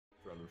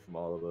from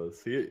all of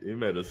us. He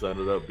made us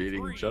ended up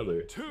beating each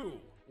other. 3, 2,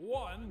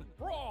 1,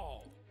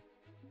 brawl!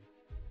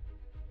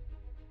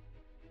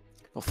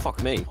 Oh,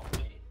 fuck me.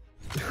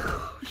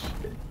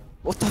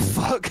 What the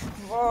fuck?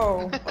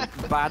 Whoa.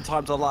 Bad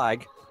time to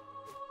lag.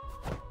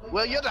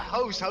 Well, you're the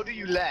host. How do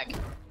you lag?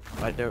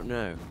 I don't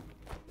know.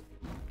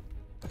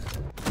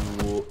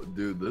 Whoa,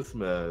 dude, this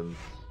man.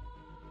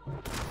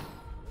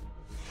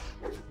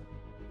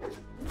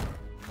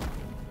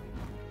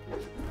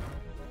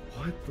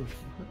 What the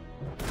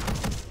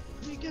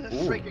fuck? You get a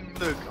Ooh. freaking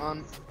look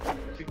on if I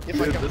Dude,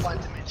 can this- find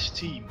him in his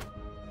team.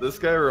 This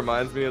guy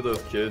reminds me of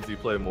those kids you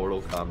play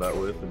Mortal Kombat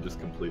with and just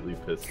completely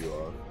piss you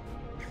off.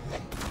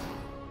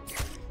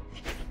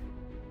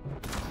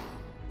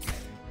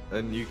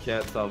 And you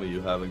can't tell me you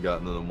haven't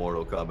gotten in a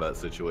Mortal Kombat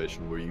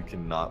situation where you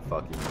cannot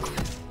fucking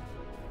move.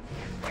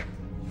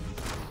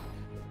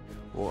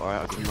 Well,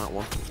 alright, I'll give him that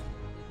one.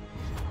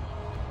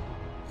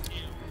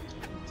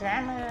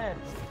 Damn it.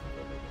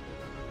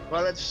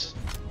 Well, it's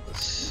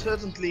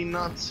certainly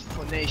not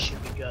for Nation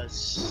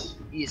because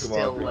he is Come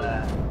still.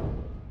 on,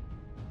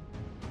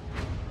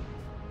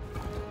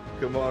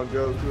 Come on,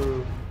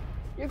 Goku.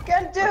 You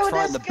can do I'm this,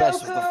 trying the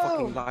best with the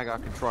fucking Goku! lag I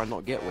can try and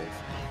not get with.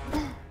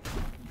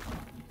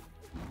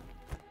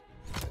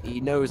 He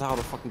knows how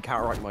to fucking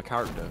counteract my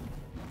character.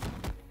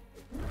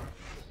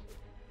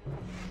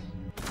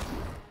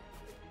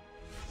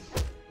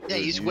 Yeah,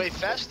 he's way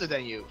faster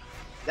than you.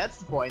 That's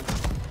the point.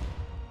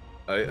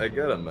 I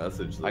got a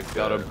message. I This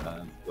got guy him.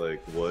 asked,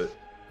 like, what?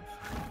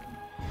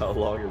 How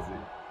long is he?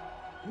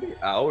 How many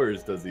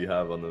hours does he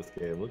have on this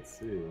game? Let's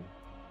see.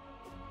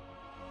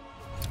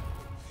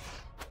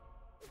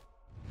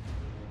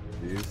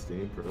 View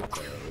Steam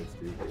profile. Let's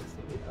do this.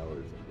 How many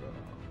hours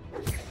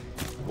in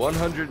Brawl?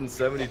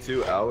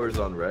 172 hours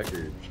on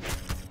record.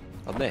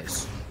 On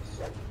this.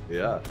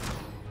 Yeah.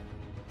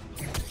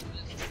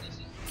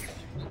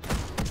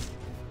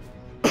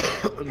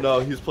 No,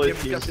 he's played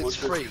Yeah, Team because it's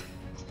Fortress. free.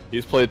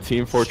 He's played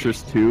Team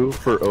Fortress 2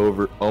 for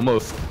over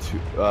almost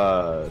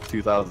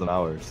 2,000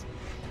 hours.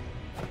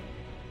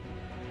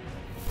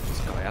 This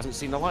guy hasn't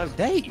seen the light of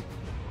day.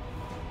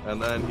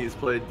 And then he's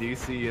played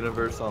DC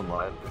Universe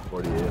Online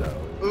for 48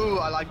 hours. Ooh,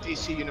 I like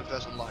DC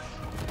Universe Online.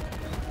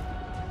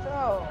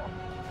 So,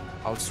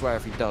 I'll swear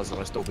if he does, then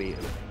I still beat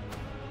him.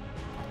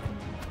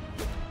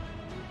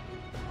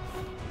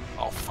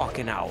 Oh,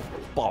 fucking hell.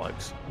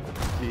 Bollocks.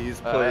 He's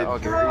played I'll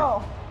give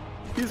go!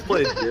 He's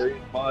played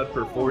Gary's mod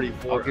for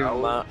 44 I'll give him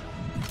hours.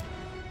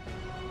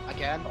 that.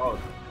 Again? Oh.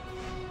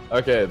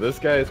 Okay, this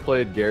guy has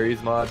played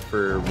Gary's mod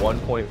for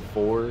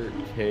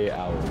 1.4k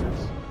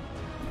hours.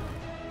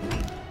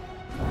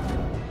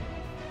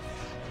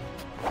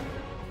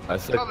 I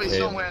said Probably K.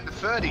 somewhere in the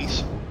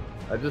 30s.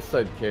 I just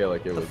said K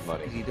like it What was the fuck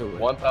money. is he doing?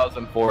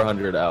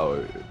 1,400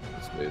 hours,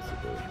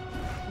 basically.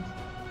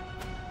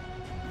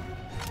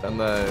 And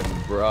then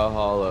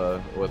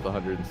Brawlahalla with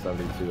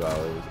 172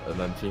 hours, and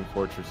then Team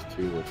Fortress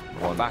 2 with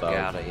Back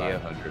outta here.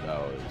 1,900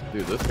 hours.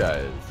 Dude, this guy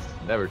has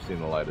never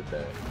seen the light of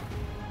day.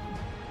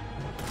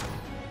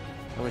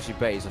 How much you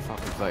bet he's a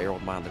fucking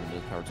 30-year-old man living in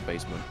his parents'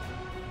 basement?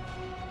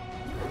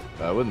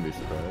 I wouldn't be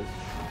surprised.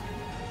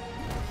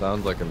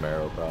 Sounds like a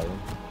marrow problem.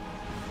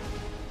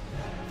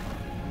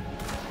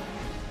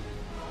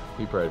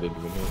 He probably didn't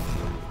even hear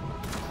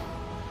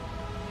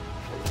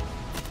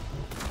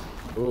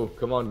it. Ooh,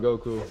 come on,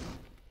 Goku.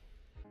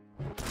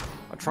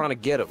 I'm trying to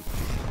get him.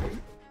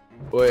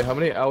 Wait, how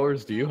many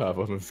hours do you have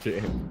on this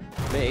game?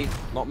 Me?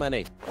 Not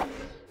many.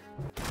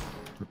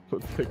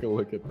 Let's take a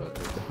look at that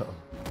right now.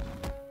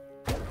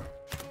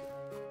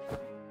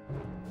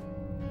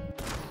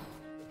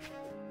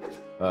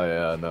 Oh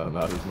yeah, no,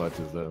 not as much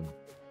as them.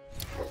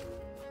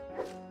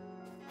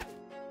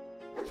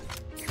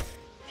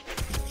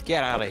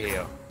 Get out of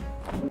here.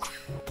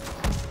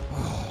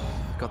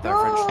 Got there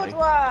Good eventually.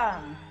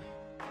 one!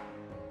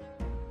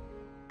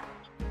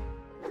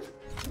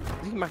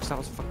 I think he maxed out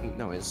as fucking.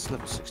 No, it's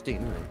level 16,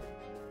 isn't it?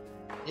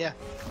 Yeah.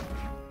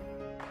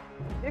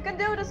 You can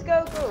do this,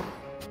 Goku!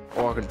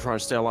 Or I can try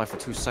and stay alive for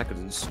 2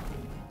 seconds.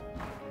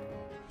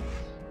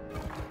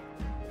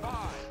 5,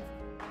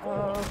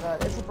 Oh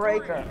god, it's a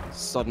breaker.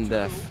 Sudden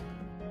death.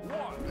 1,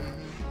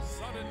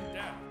 sudden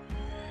death.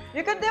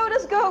 You can do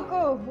this,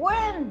 Goku!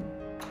 Win!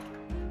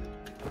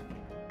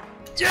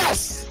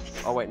 Yes!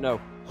 Oh wait, no.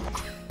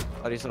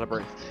 How do you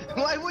celebrate?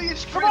 Why were you Come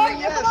screaming on,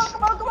 yes?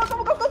 come on, come on, come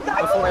on, come on, come on,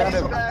 come Before I on,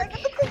 had come on, him.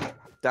 come on.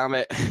 Damn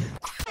it.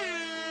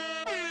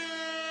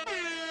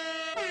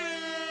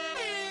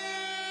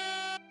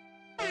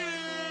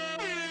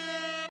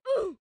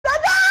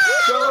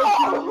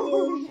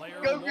 Player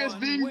Goku is 1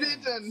 being wins.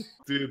 beaten.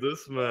 Dude,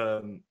 this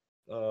man.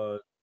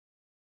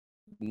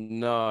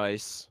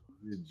 Nice.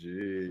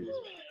 GG.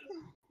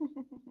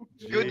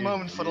 Good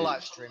moment for the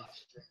live stream.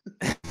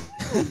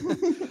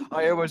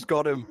 I almost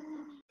got him.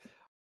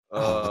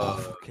 Oh,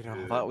 fucking hell,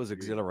 dude, that was dude.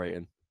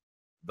 exhilarating.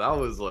 That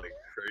was like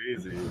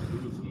crazy.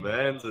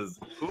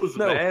 Whose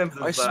No, man's is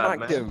I that, smacked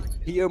man? him.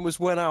 He almost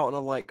went out, and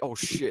I'm like, oh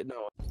shit,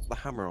 no. The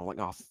hammer. I'm like,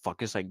 oh fuck,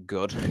 this ain't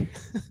good.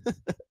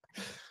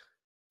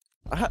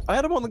 I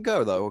had him on the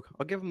go though.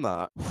 I'll give him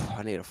that.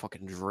 I need a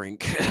fucking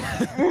drink.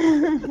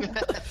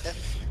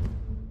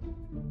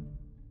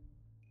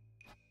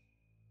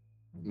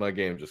 My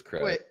game just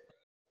crashed. Wait.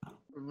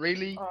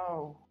 Really?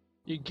 Oh.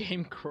 Your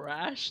game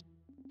crashed?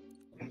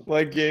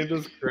 My game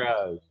just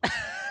crashed.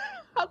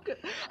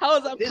 How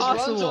is that This runs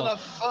possible? on a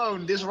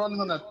phone. This runs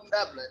on a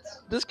tablet.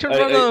 This can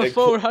run on a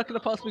phone. How can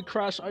it possibly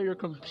crash on your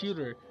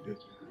computer?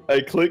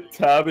 I clicked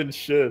tab and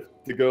shift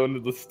to go into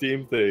the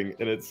Steam thing,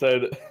 and it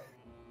said,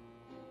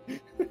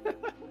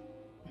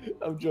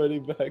 I'm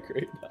joining back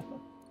right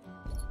now.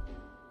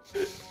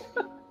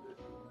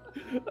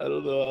 I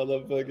don't know how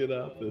that fucking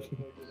happened.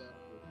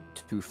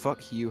 To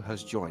fuck you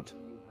has joined.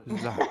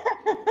 Who's that?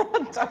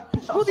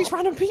 Who are these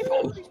random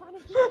people?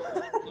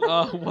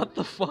 What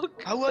the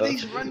fuck? How are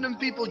these random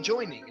people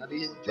joining? Are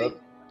they,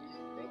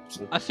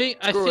 I think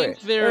Screw it.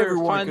 they're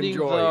Everyone can finding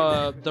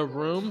join. the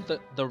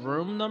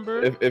room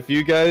number. If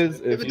you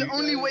guys, but the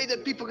only way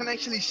that people can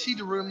actually see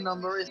the room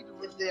number is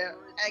if they're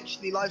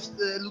actually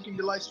looking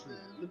the live stream,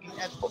 looking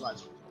at the live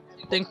stream.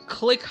 Then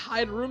click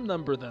hide room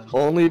number then.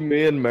 only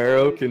me and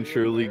Marrow can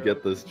truly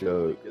get this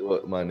joke,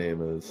 what my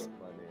name is.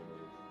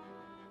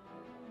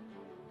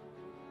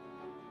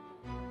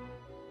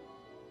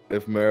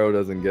 If Marrow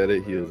doesn't get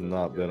it, he has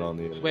not been on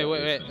the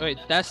internet. Wait.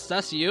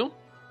 That's you?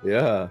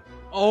 Yeah.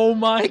 Oh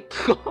my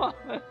god.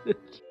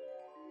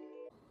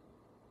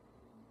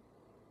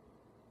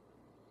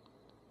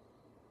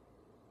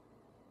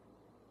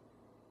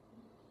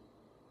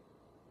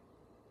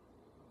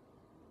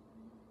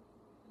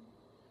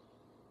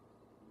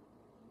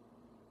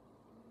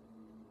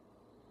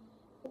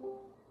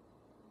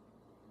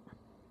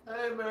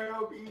 Hey,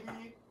 Marrow,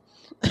 BD.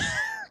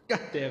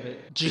 God damn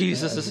it.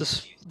 Jesus, this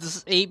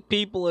is 8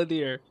 people in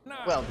here.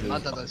 Well,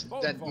 not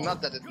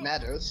that it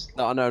matters.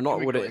 No,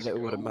 not would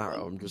it matter.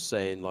 I'm just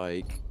saying,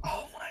 like,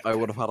 I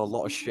would have had a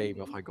lot of shame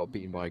if I got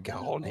beaten by a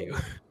gal on here.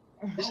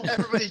 Just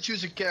everybody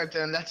choose a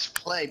character and let's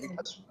play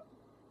because.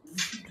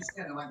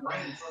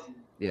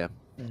 Yeah.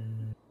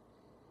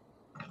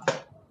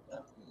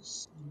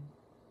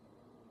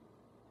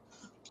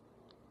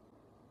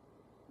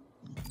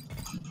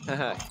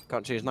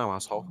 Can't choose now,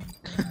 asshole.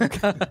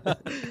 What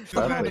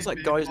does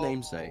that guy's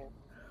name say?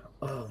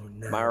 Oh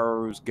no.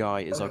 Marrow's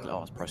guy is ugly.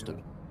 Oh, it's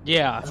Preston.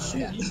 Yeah.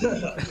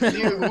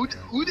 Dude,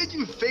 who did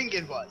you think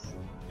it was?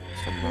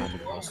 Some random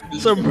person.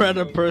 Some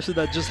random person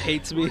that just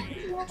hates me.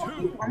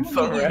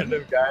 Some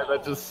random guy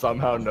that just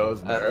somehow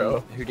knows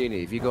Marrow.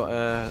 Houdini, have you got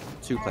a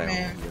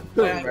 2-player?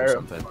 Marrow.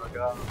 Something.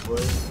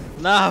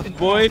 Nah,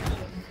 boy.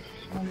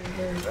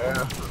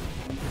 Marrow.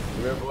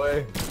 Come here,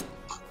 boy.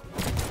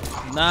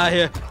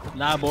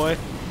 Nah, boy.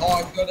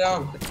 Oh, go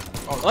down.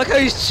 Oh, Look how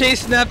he's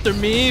chasing after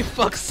me.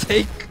 Fuck's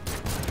sake.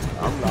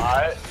 I'm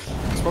not.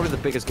 It's probably the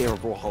biggest game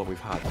of Brawlahalla we've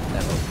had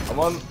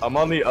ever. I'm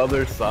on the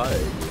other side,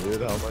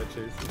 dude. How am I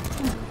chasing?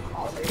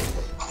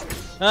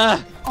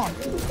 Ah.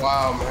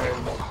 wow,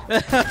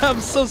 man. I'm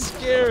so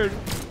scared.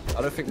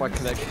 I don't think my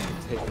connection can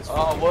take this.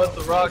 Oh, what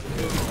the rock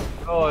do?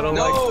 Oh, I don't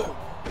like. No!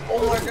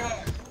 Oh my god.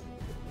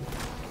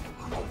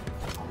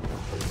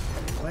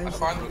 I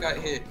finally got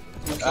hit.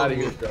 Out of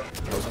here, bro.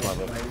 That was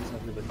clever.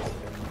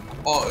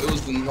 Oh, it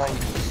was the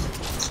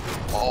 90s.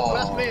 Oh,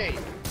 That's me.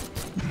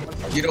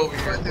 get over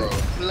here, bro.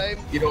 Blame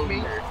Get over me.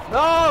 here.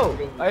 No!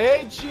 I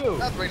hate you!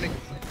 Not really.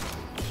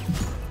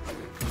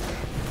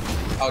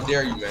 How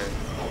dare you, man?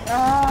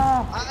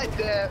 Ah. I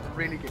dare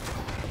really good.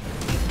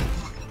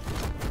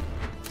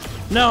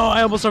 No,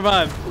 I almost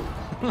survived.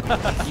 You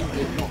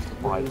did not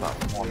survive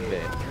that one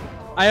bit.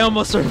 I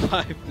almost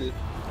survived it.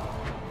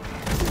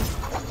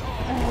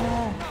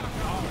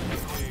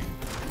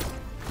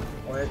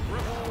 What?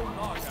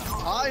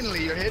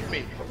 Finally, you hit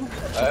me.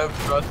 I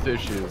have trust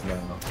issues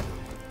now.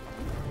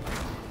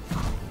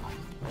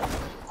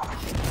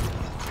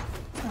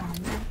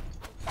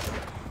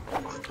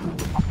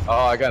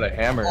 Oh, I got a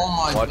hammer. Oh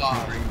my Watch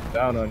god. me bring it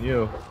down on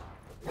you.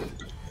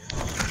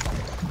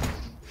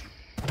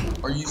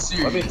 Are you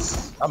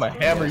serious? I'm gonna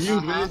hammer you,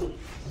 dude. Are Come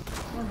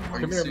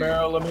you here, serious?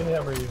 Marrow. Let me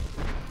hammer you.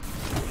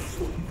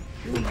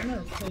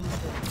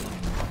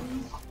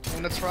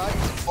 Wanna try?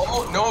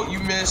 Oh no, you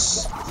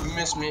miss. You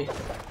miss me.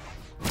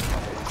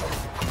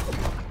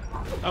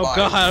 Oh Bye.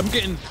 god, I'm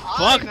getting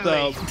fucked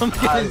Finally. up. I'm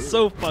getting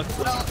so fucked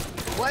up. No,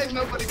 why is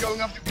nobody going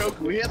after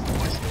Goku? He has the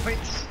most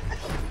points.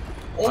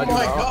 Oh I do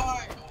my not. god.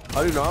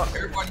 I do not.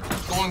 Everybody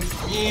keeps going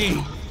for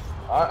me.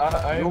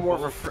 You're more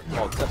of a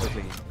well,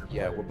 technically,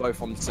 yeah, we're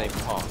both on the same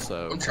path,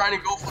 so. I'm trying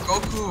to go for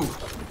Goku.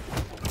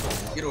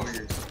 Get over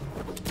here.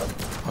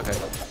 Okay.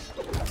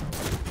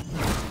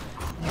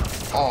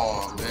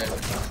 Oh man.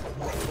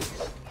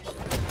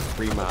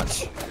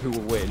 Rematch. Who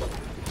will win?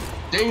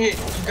 Dang it,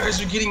 you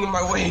guys are getting in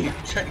my way.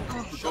 I'm trying to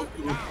go for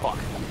Goku. Fuck.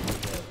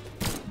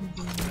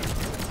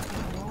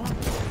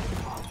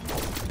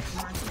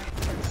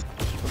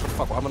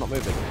 Fuck, why am I not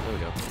moving? There we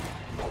go.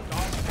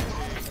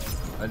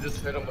 I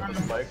just hit him with the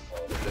spike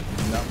ball. It did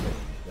nothing.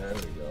 There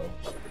we go.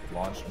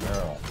 Launched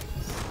Marrow.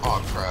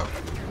 Oh crap.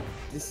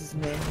 This is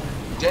me.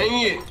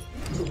 Dang it.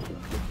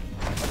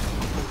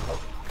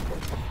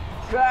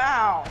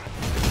 Wow.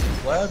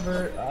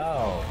 Clever.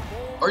 Ow.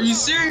 Are you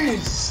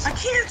serious? I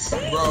can't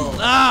see. Bro.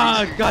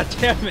 Ah, god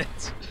damn it.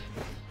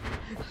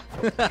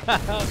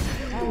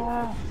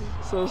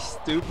 So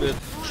stupid.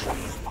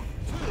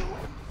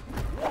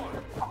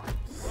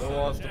 Who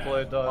wants to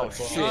play dodgeball? Oh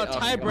shit. Oh,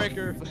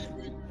 tiebreaker.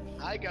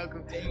 Hi,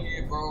 Goku. Dang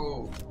it,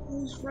 bro.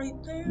 Who's right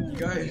there?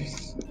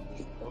 Guys.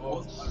 Who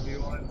wants to be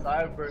one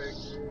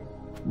tiebreaker?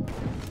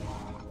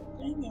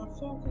 Dang it, I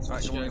focused.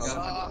 Right, come on,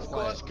 guys. Of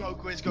course,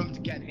 Goku is going to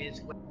get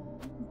his.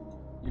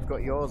 You've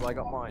got yours, I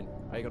got mine.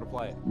 How you gonna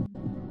play it?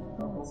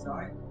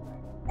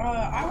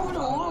 I would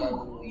have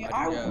won. Yeah,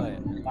 How I do you play it?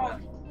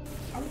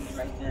 I was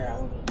right there. I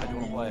would How do you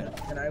wanna play it?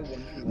 Can I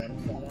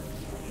 1v1 someone?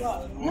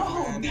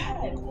 No,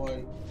 Dad. It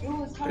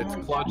was kind It's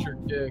of. clutch or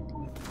kick.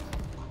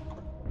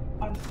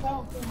 I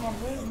felt because my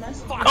brain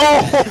messed up.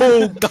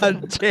 Oh,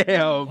 god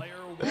damn. Player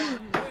 1 wins.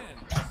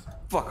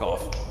 Fuck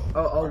off.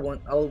 I'll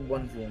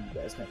 1v1 you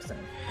guys next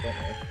time. Don't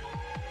worry.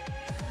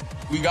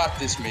 We got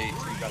this, mate.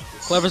 We got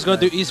this. Clever's gonna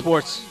do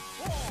esports.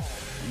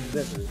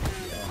 This is,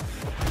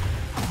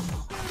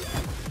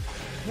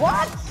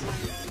 What?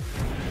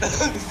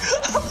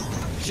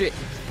 Shit.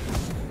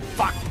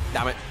 Fuck.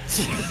 Damn it.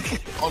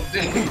 Oh,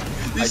 dang.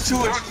 There's too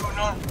much going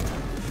on.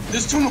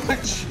 There's too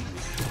much.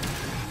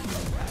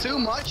 Too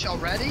much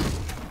already?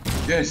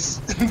 Yes.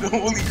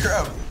 Holy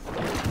crap.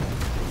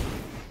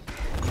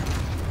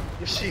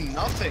 You see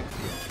nothing.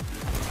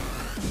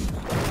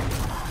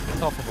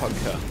 Top of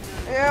bunker.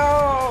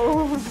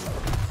 Yo!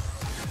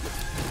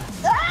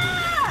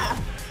 Ah!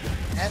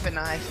 Have a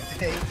nice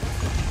day.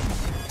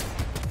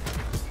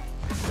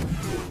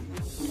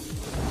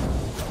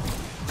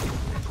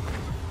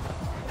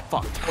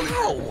 Fuck. Holy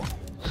crap.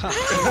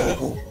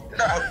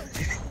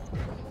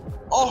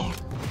 Oh.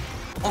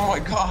 Oh my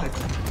god.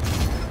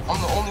 I'm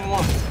the only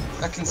one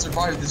that can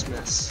survive this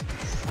mess.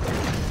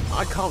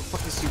 I can't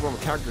fucking see where my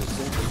character is.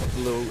 It's all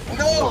blue.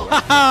 No!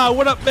 Haha,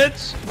 what up,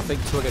 bitch? I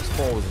think 2 against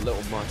 4 was a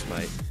little much,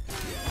 mate.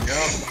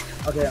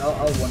 Yeah. okay, I'll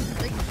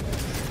 1v1.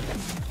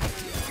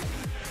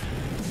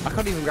 I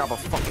can't even grab a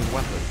fucking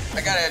weapon.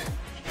 I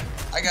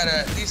gotta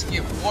at least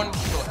get 1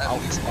 kill at Oh,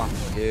 least. fuck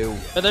you.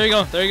 Oh, there you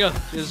go, there you go.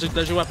 There's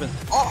your weapon.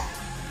 Oh!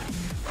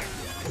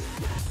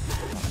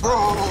 Bro!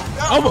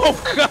 Oh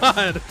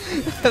god!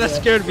 That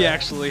scared me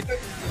actually.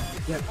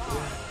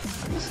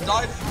 Just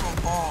died from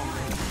a bomb.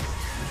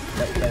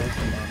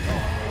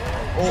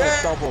 Oh,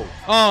 Yeah. double.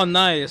 Oh, Damn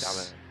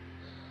nice. it.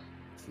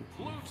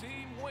 Blue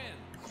team wins.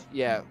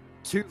 Yeah,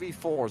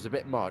 2v4 is a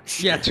bit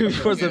much. Yeah, 2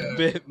 was Yeah. a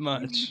bit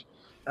much.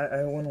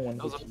 I want to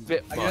That was a 1v1.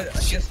 bit I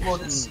much. guess we'll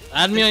just.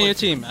 Add me on your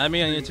team. Add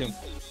me on your team.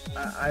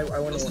 I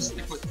want Let's to just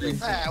stick with 3.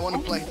 Hey, I want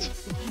to play.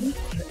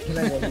 Can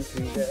I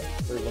 1v3 guys?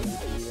 Or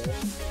 1v3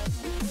 guys?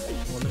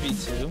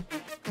 1v2.